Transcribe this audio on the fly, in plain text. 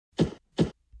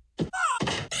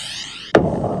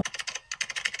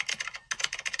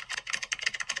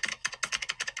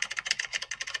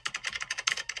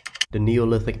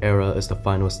Neolithic era is the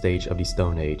final stage of the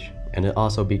Stone Age, and it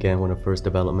also began when the first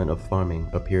development of farming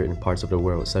appeared in parts of the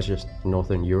world such as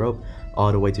Northern Europe,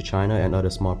 all the way to China and other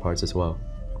small parts as well.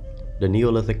 The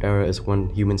Neolithic era is when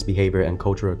humans' behavior and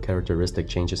cultural characteristic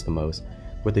changes the most,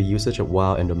 with the usage of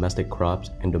wild and domestic crops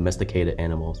and domesticated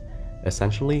animals.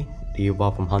 Essentially, they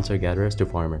evolved from hunter-gatherers to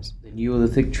farmers. The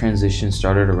Neolithic transition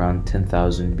started around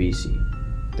 10,000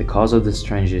 BC. The cause of this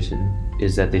transition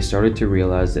is that they started to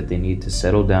realize that they need to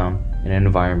settle down in an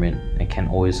environment and can't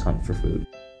always hunt for food.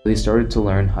 They started to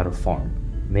learn how to farm,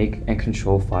 make and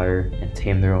control fire, and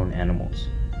tame their own animals.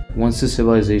 Once the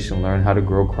civilization learned how to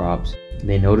grow crops,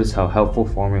 they noticed how helpful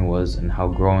farming was and how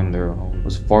growing their own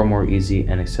was far more easy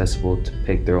and accessible to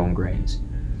pick their own grains.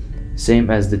 Same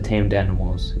as the tamed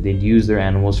animals, they'd use their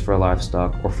animals for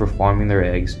livestock or for farming their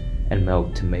eggs and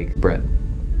milk to make bread.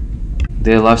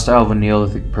 The lifestyle of a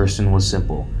Neolithic person was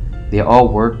simple. They all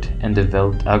worked and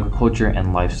developed agriculture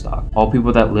and livestock. All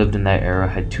people that lived in that era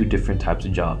had two different types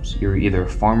of jobs. You were either a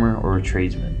farmer or a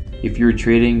tradesman. If you were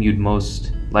trading, you'd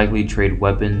most likely trade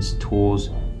weapons, tools,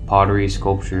 pottery,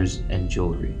 sculptures, and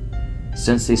jewelry.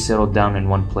 Since they settled down in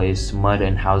one place, mud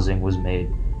and housing was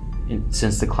made.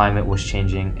 Since the climate was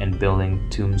changing and building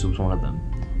tombs was one of them.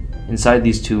 Inside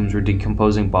these tombs were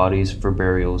decomposing bodies for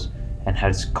burials and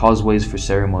had causeways for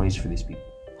ceremonies for these people.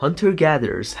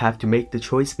 Hunter-gatherers have to make the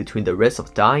choice between the risk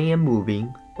of dying and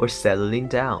moving or settling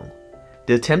down.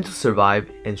 They attempt to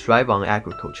survive and thrive on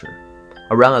agriculture.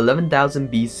 Around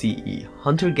 11,000 BCE,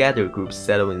 hunter-gatherer groups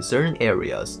settled in certain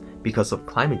areas because of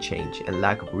climate change and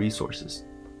lack of resources.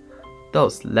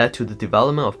 Thus led to the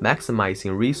development of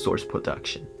maximizing resource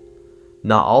production.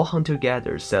 Not all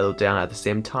hunter-gatherers settled down at the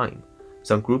same time.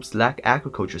 Some groups lacked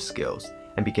agriculture skills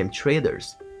and became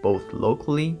traders, both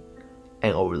locally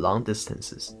and over long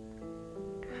distances.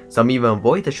 Some even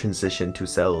avoid the transition to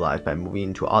settled life by moving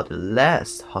into other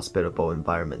less hospitable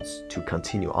environments to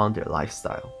continue on their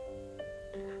lifestyle.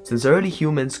 Since early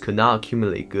humans could not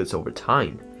accumulate goods over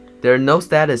time, there are no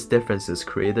status differences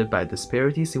created by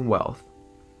disparities in wealth.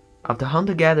 After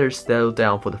hunter-gatherers settled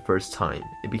down for the first time,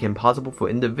 it became possible for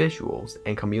individuals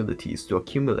and communities to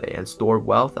accumulate and store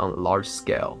wealth on a large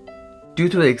scale. Due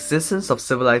to the existence of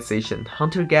civilization,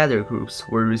 hunter-gatherer groups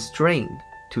were restrained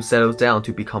to settle down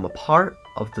to become a part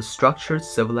of the structured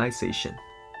civilization.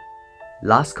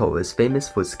 Lascaux is famous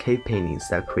for its cave paintings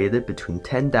that were created between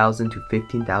 10,000 to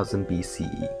 15,000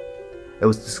 BCE. It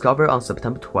was discovered on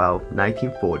September 12,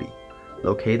 1940,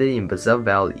 located in Bazelle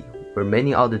Valley, where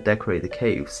many other decorated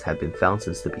caves have been found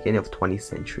since the beginning of the 20th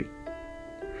century.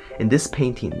 In this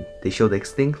painting, they show the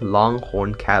extinct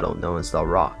long-horned cattle known as the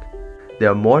rock. There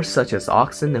are more such as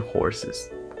oxen and horses.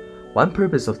 One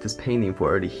purpose of this painting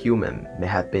for early humans may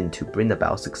have been to bring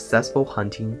about successful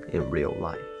hunting in real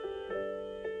life.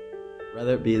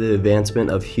 Whether it be the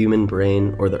advancement of human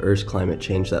brain or the Earth's climate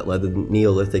change that led the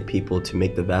Neolithic people to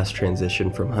make the vast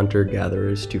transition from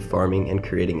hunter-gatherers to farming and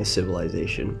creating a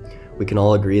civilization, we can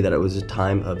all agree that it was a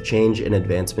time of change and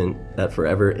advancement that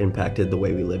forever impacted the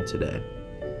way we live today.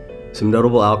 Some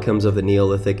notable outcomes of the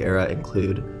Neolithic era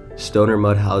include stone or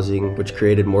mud housing, which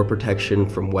created more protection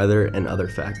from weather and other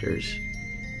factors.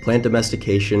 Plant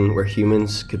domestication, where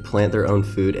humans could plant their own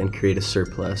food and create a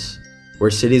surplus,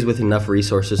 where cities with enough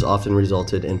resources often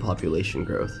resulted in population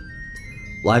growth.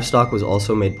 Livestock was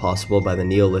also made possible by the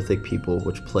Neolithic people,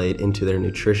 which played into their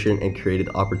nutrition and created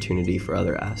opportunity for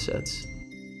other assets.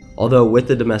 Although with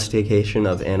the domestication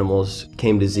of animals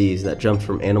came disease that jumped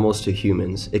from animals to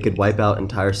humans, it could wipe out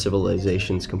entire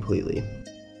civilizations completely.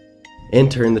 In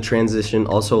turn, the transition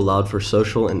also allowed for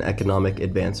social and economic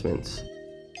advancements.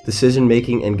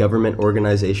 Decision-making and government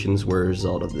organizations were a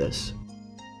result of this.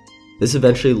 This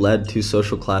eventually led to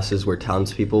social classes where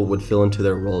townspeople would fill into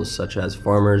their roles such as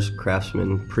farmers,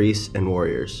 craftsmen, priests, and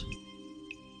warriors.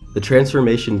 The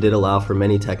transformation did allow for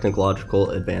many technological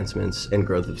advancements and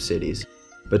growth of cities,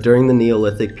 but during the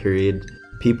Neolithic period,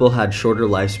 people had shorter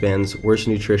lifespans, worse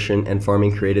nutrition, and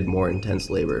farming created more intense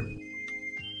labor.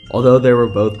 Although there were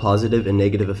both positive and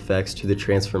negative effects to the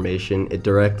transformation, it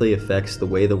directly affects the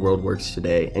way the world works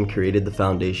today and created the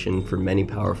foundation for many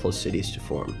powerful cities to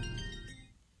form.